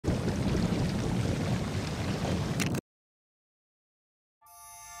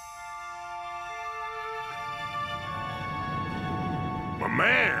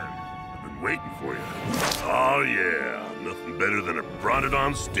man! I've been waiting for you. Oh yeah, nothing better than a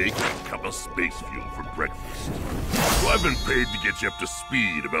brought-it-on steak and a cup of space fuel for breakfast. So I've been paid to get you up to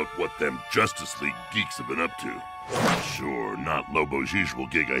speed about what them Justice League geeks have been up to. Sure, not Lobo's usual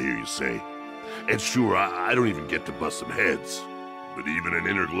gig, I hear you say. And sure, I don't even get to bust some heads. But even an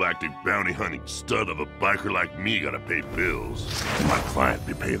intergalactic bounty-hunting stud of a biker like me gotta pay bills. My client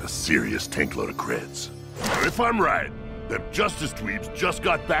be paying a serious tankload of creds. And if I'm right, them Justice Dweebs just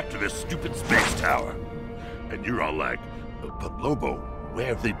got back to their stupid space tower. And you're all like, but Lobo, where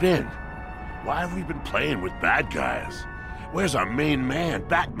have they been? Why have we been playing with bad guys? Where's our main man,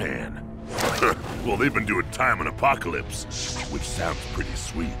 Batman? Well, they've been doing Time and Apocalypse, which sounds pretty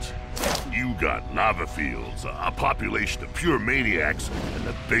sweet. You got lava fields, a population of pure maniacs, and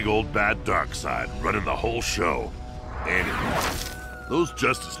the big old bad dark side running the whole show. Anyway, those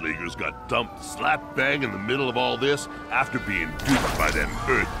Justice Leaguers got dumped slap bang in the middle of all this after being duped by them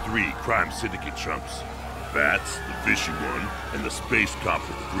Earth 3 crime syndicate chumps. Bats, the fishy one, and the space cop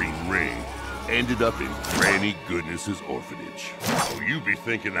with the green ring ended up in Granny Goodness's orphanage. Oh, you be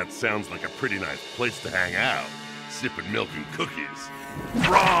thinking that sounds like a pretty nice place to hang out, sipping milk and cookies.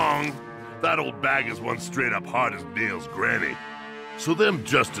 Wrong! That old bag is one straight up hard as nails granny. So them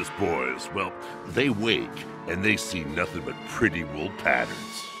Justice boys, well, they wake and they see nothing but pretty wool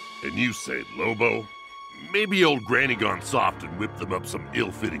patterns. And you say, Lobo, maybe old Granny gone soft and whipped them up some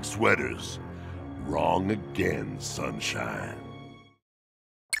ill-fitting sweaters. Wrong again, sunshine.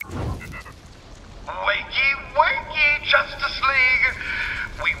 Wakey, wakey, Justice League!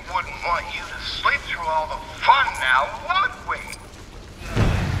 We wouldn't want you to sleep through all the fun now, would we?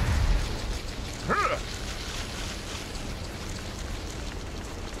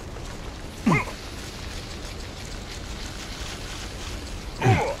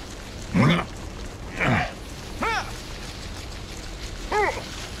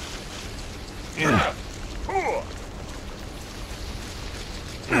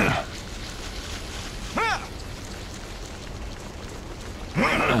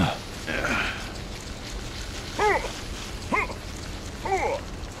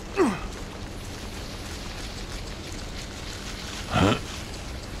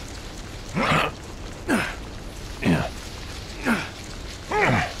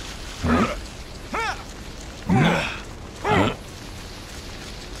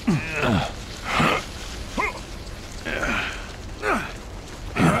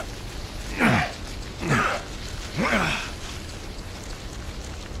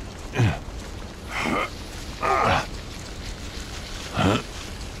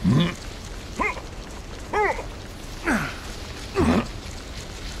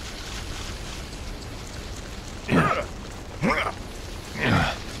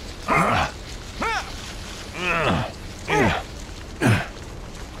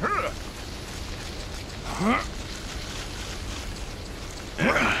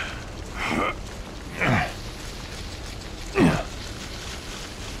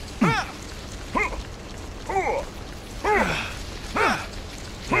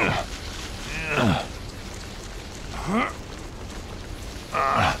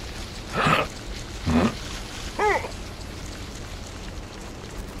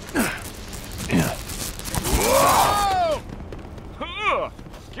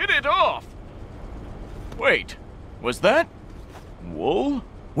 Wait, was that wool?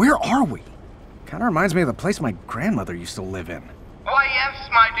 Where are we? Kinda reminds me of the place my grandmother used to live in. Why, yes,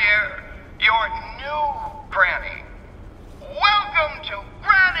 my dear. Your new Granny. Welcome to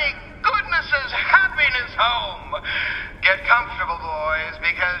Granny Goodness's Happiness Home. Get comfortable, boys,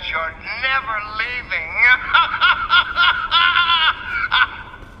 because you're never leaving.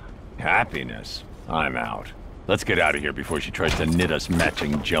 Happiness? I'm out. Let's get out of here before she tries to knit us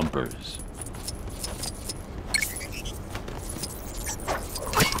matching jumpers.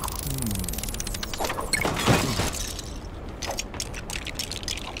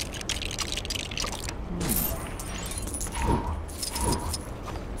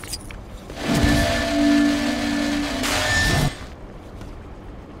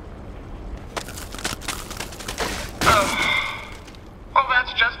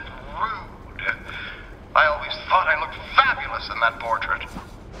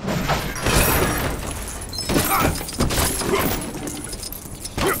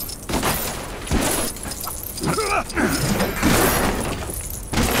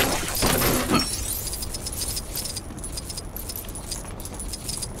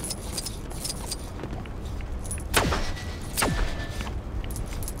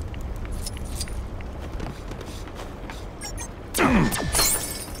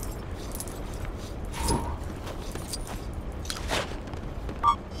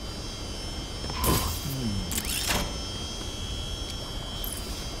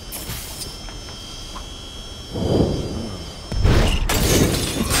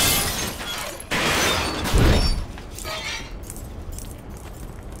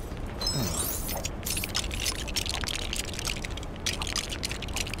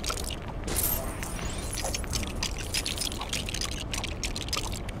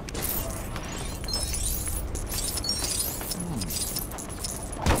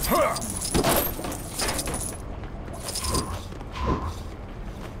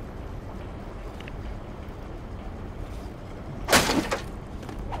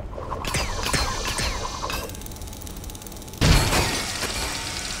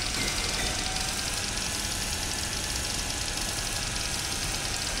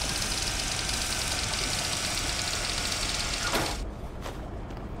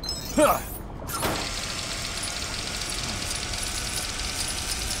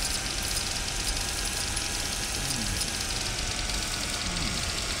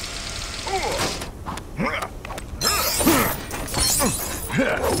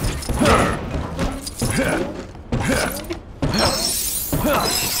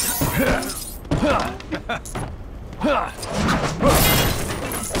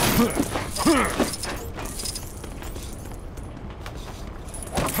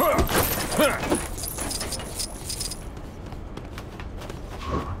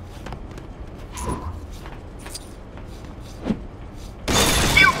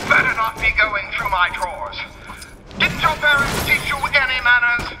 Better not be going through my drawers. Didn't your parents teach you any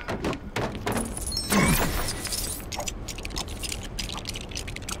manners?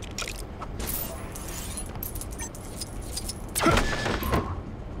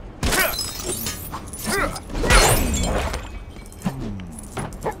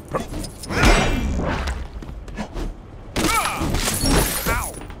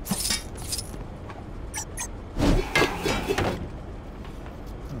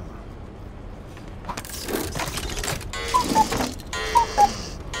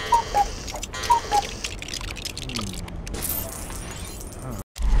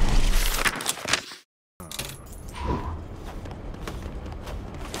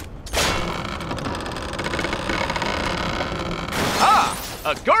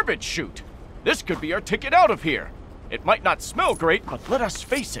 A garbage chute! This could be our ticket out of here. It might not smell great, but let us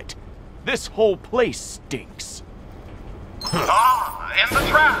face it. This whole place stinks. Ah, in the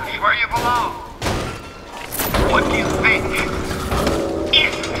trash where you belong. What do you think?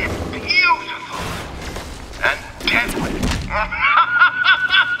 Isn't it beautiful? And deadly?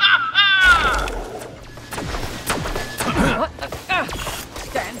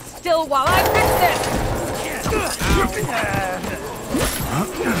 Stand still while I fix this!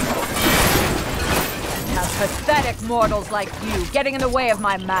 Have pathetic mortals like you getting in the way of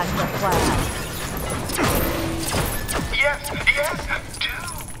my master plan. Yes, do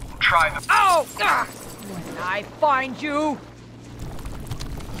try the... Oh! When I find you...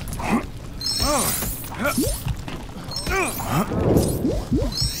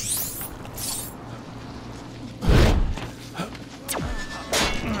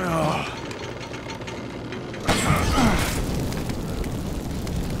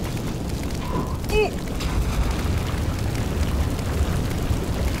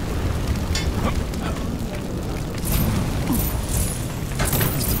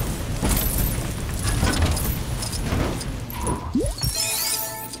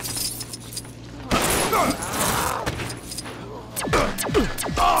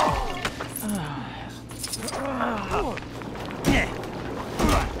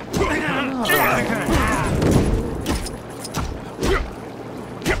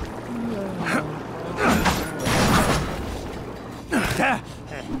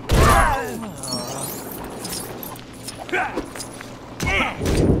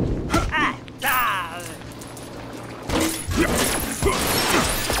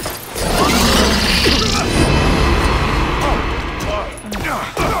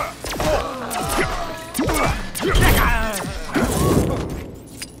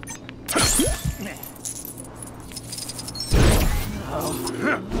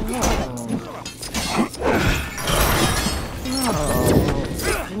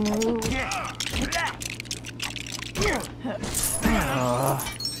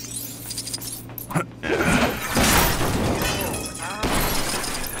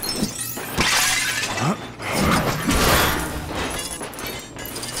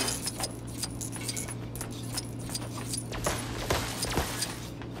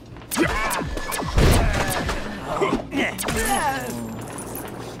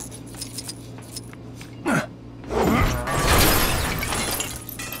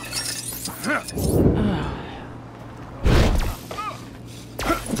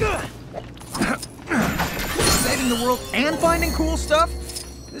 Saving the world and finding cool stuff?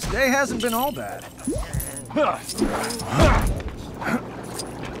 This day hasn't been all bad.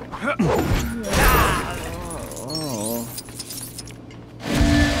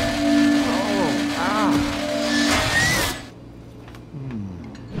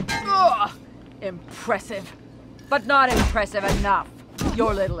 Impressive, but not impressive enough.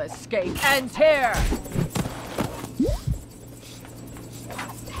 Your little escape ends here.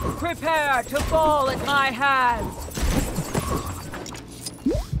 Prepare to fall at my hands.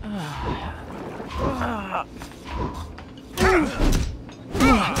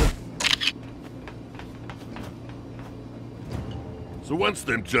 So once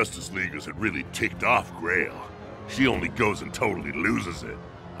them Justice Leaguers had really ticked off Grail, she only goes and totally loses it.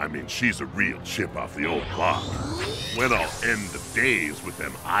 I mean, she's a real chip off the old block. Went all end of days with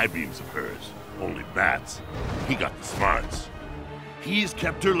them I-beams of hers. Only bats. He got the smarts. He's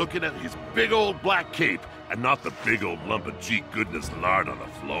kept her looking at his big old black cape and not the big old lump of G goodness lard on the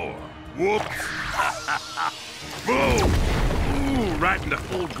floor. Whoops! Boom! Ooh, right into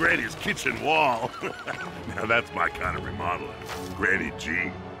old Granny's kitchen wall. Now that's my kind of remodeling. Granny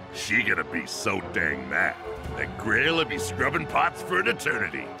G, she gonna be so dang mad that Gray'll be scrubbing pots for an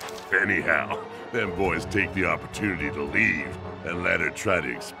eternity. Anyhow, them boys take the opportunity to leave and let her try to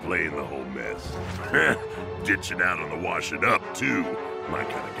explain the whole mess. Ditching out on the washing up, too. My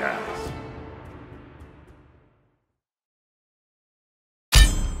kind of guys.